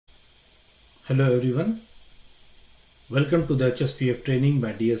Hello everyone, welcome to the HSPF training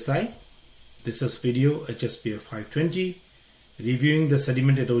by DSI. This is video HSPF520 reviewing the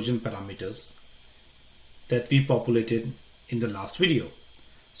sediment erosion parameters that we populated in the last video.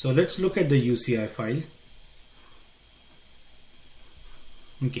 So let's look at the UCI file.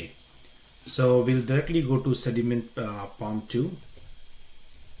 Okay, so we'll directly go to sediment PALM2.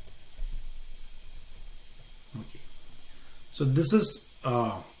 Okay, so this is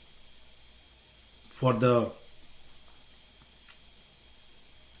for the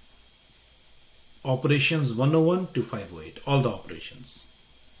operations 101 to 508, all the operations.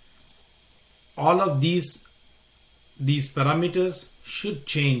 All of these parameters should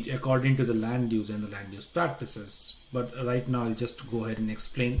change according to the land use and the land use practices. But right now I'll just go ahead and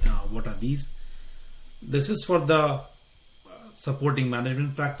explain what are these. This is for the supporting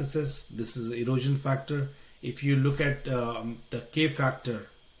management practices. This is the erosion factor. If you look at the K factor,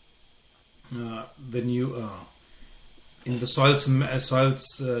 when you in the soils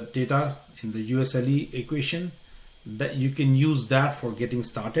data in the USLE equation, that you can use that for getting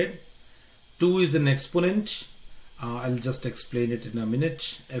started. 2 is an exponent. I'll just explain it in a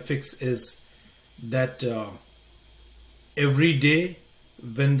minute. Fx is that every day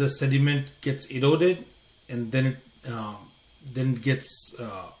when the sediment gets eroded and then it gets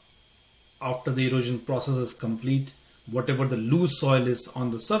after the erosion process is complete, whatever the loose soil is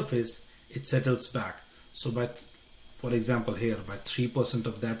on the surface, it settles back. So for example here, by 3%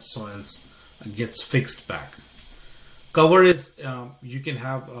 of that soils gets fixed back. Cover is you can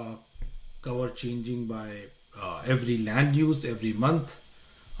have cover changing by every land use, every month.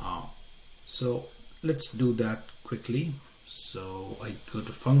 So let's do that quickly. So I go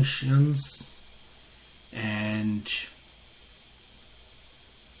to functions and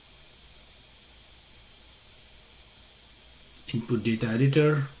input data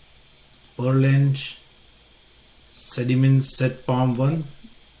editor, Perland, sediment set PALM1.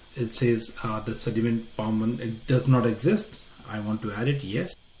 It says the sediment PALM1 it does not exist. I want to add it,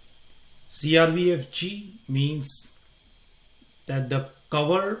 yes. CRVFG means that the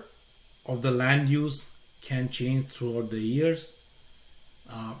cover of the land use can change throughout the years.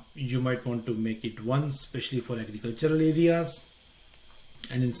 You might want to make it 1, especially for agricultural areas,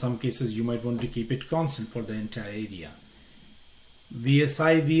 and in some cases you might want to keep it constant for the entire area.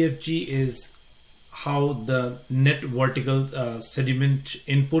 VSI VFG is how the net vertical sediment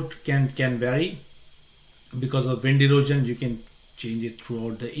input can vary. Because of wind erosion, you can change it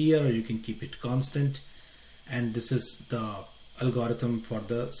throughout the year or you can keep it constant, and this is the algorithm for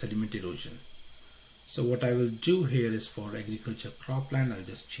the sediment erosion. So what I will do here is for agriculture cropland, I'll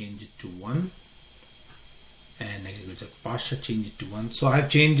just change it to 1, and agriculture pasture change it to 1. So I've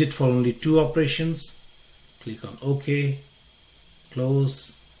changed it for only 2 operations. Click on OK,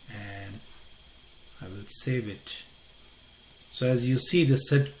 close, and I will save it. So as you see, the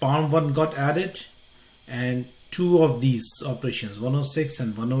set PALM1 got added, and 2 of these operations 106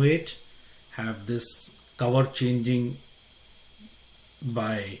 and 108 have this cover changing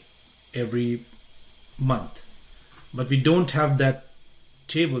by every month, but we don't have that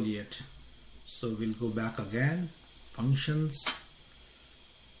table yet. So we'll go back again, functions,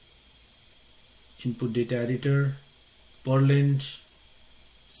 input data editor, Perland,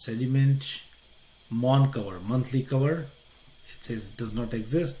 sediment, MON cover, monthly cover. It says does not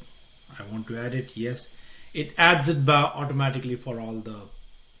exist. I want to add it, yes. It adds it automatically for all the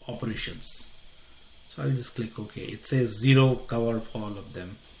operations. So I'll just click OK. It says 0 cover for all of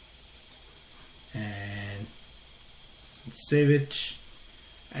them, and save it,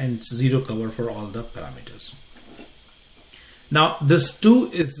 and it's 0 cover for all the parameters. Now this 2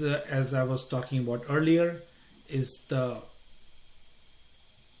 is as I was talking about earlier, is the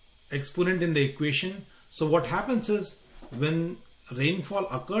exponent in the equation. So what happens is when rainfall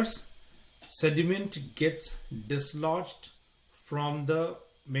occurs, sediment gets dislodged from the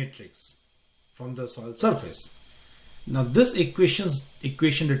matrix, from the soil surface. Now this equation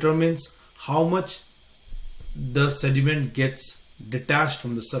determines how much the sediment gets detached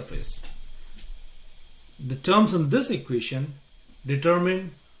from the surface. The terms in this equation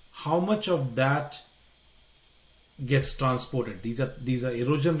determine how much of that gets transported. These are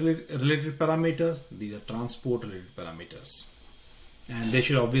erosion related parameters, these are transport related parameters, and they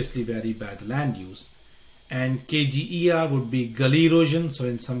should obviously vary by the land use. And KGER would be gully erosion. So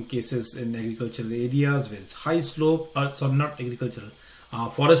in some cases in agricultural areas where it's high slope, not agricultural,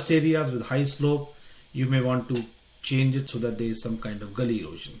 forest areas with high slope, you may want to change it so that there is some kind of gully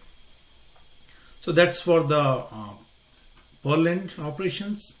erosion. So that's for the Perland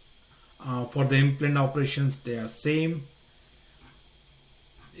operations. For the implant operations, they are same.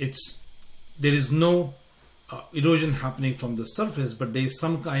 It's there is no erosion happening from the surface, but there is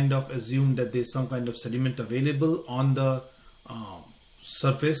some kind of assume that there is some kind of sediment available on the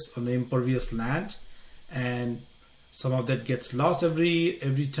surface, on the impervious land, and some of that gets lost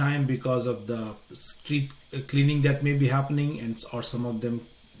every time because of the street cleaning that may be happening, and or some of them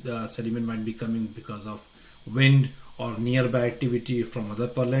the sediment might be coming because of wind or nearby activity from other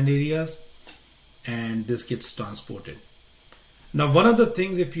parkland areas, and this gets transported. Now, one of the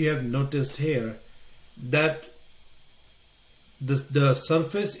things, if you have noticed here, that the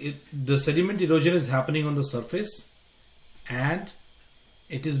surface, the sediment erosion is happening on the surface and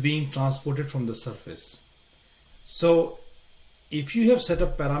it is being transported from the surface. So if you have set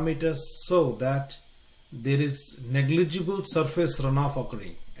up parameters so that there is negligible surface runoff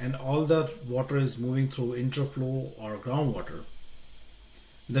occurring and all the water is moving through interflow or groundwater,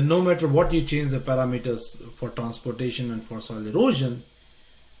 then no matter what you change the parameters for transportation and for soil erosion,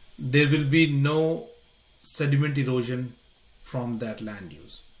 there will be no sediment erosion from that land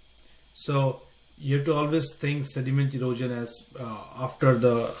use. So you have to always think sediment erosion as after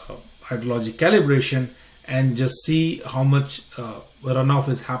the hydrologic calibration, and just see how much runoff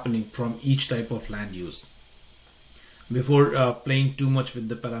is happening from each type of land use before playing too much with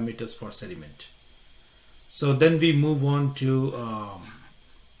the parameters for sediment. So then we move on to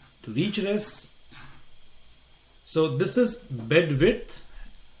reach res. So this is bed width,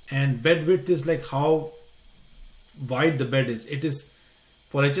 and bed width is like how wide the bed is. It is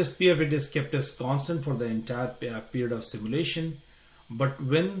for HSPF, it is kept as constant for the entire period of simulation, but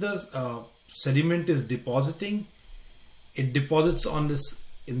when the sediment is depositing, it deposits on this,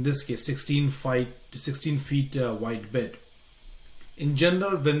 in this case 16 feet wide bed. In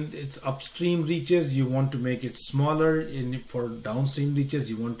general, when it's upstream reaches, you want to make it smaller. For downstream reaches,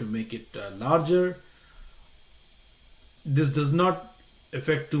 you want to make it larger. This does not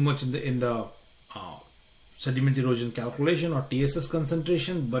affect too much in the sediment erosion calculation or TSS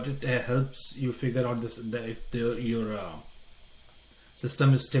concentration, but it helps you figure out this, if your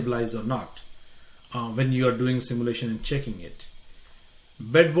system is stabilized or not when you are doing simulation and checking it.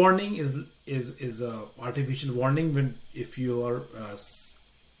 Bed warning is a artificial warning when if you are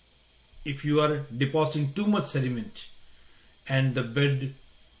depositing too much sediment and the bed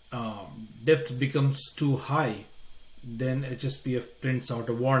depth becomes too high, then HSPF prints out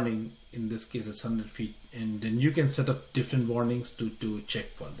a warning. In this case it's 100 feet, and then you can set up different warnings to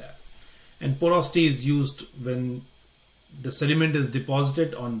check for that. And porosity is used when the sediment is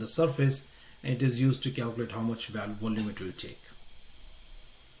deposited on the surface, and it is used to calculate how much volume it will take.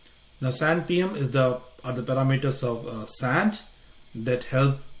 Now sand PM is are the parameters of sand that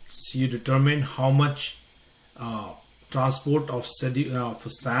helps you determine how much transport of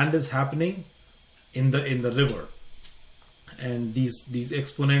sand is happening in the river. And these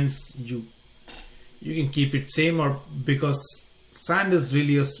exponents you can keep it same, or because sand is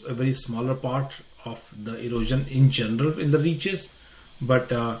really a very smaller part of the erosion in general in the reaches,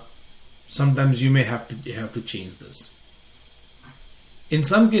 but sometimes you may have to change this. In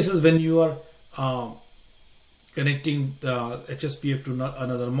some cases, when you are connecting the HSPF to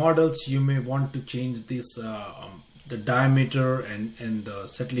another models, you may want to change this the diameter and the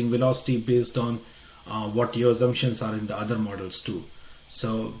settling velocity based on what your assumptions are in the other models too.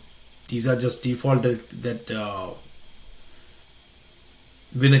 So these are just default that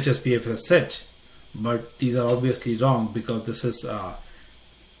WinHSPF has set, but these are obviously wrong because this is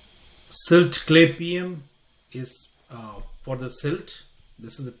silt clay PM is for the silt.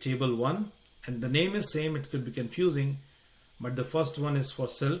 This is the table 1, and the name is same. It could be confusing, but the first one is for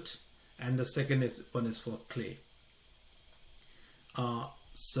silt and the second one is for clay.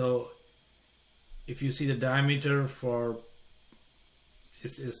 So if you see the diameter for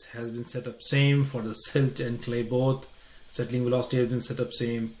has been set up same for the silt and clay both. Settling velocity has been set up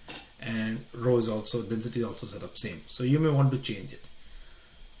same, and rho is also, density is also set up same. So you may want to change it.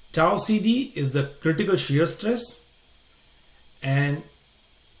 Tau CD is the critical shear stress, and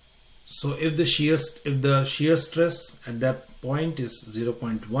so if the shear stress at that point is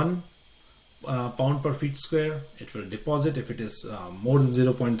 0.1 pound per feet square, it will deposit. If it is more than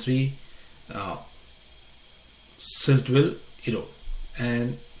 0.3, silt will erode.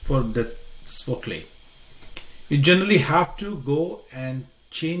 And for clay, you generally have to go and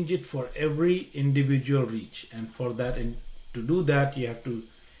change it for every individual reach, and for that, and to do that, you have to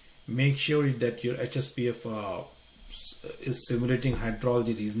make sure that your HSPF is simulating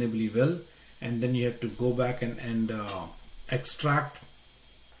hydrology reasonably well, and then you have to go back and extract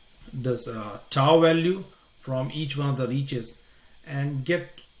this tau value from each one of the reaches and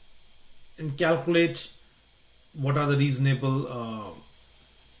calculate what are the reasonable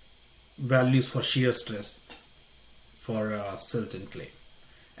values for shear stress for silt and clay.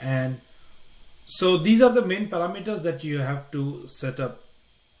 And so these are the main parameters that you have to set up.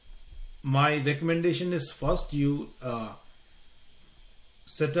 My recommendation is first you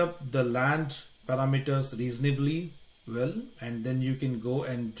set up the land parameters reasonably well, and then you can go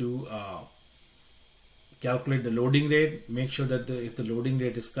and do calculate the loading rate, make sure that if the loading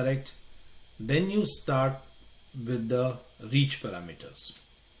rate is correct, then you start with the reach parameters.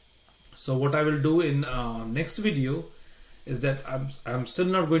 So what I will do in next video is that I'm still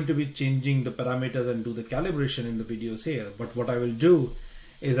not going to be changing the parameters and do the calibration in the videos here, but what I will do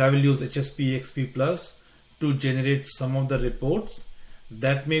is I will use HSPXP Plus to generate some of the reports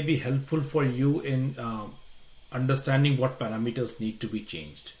that may be helpful for you in understanding what parameters need to be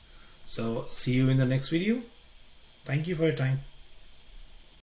changed. So see you in the next video. Thank you for your time.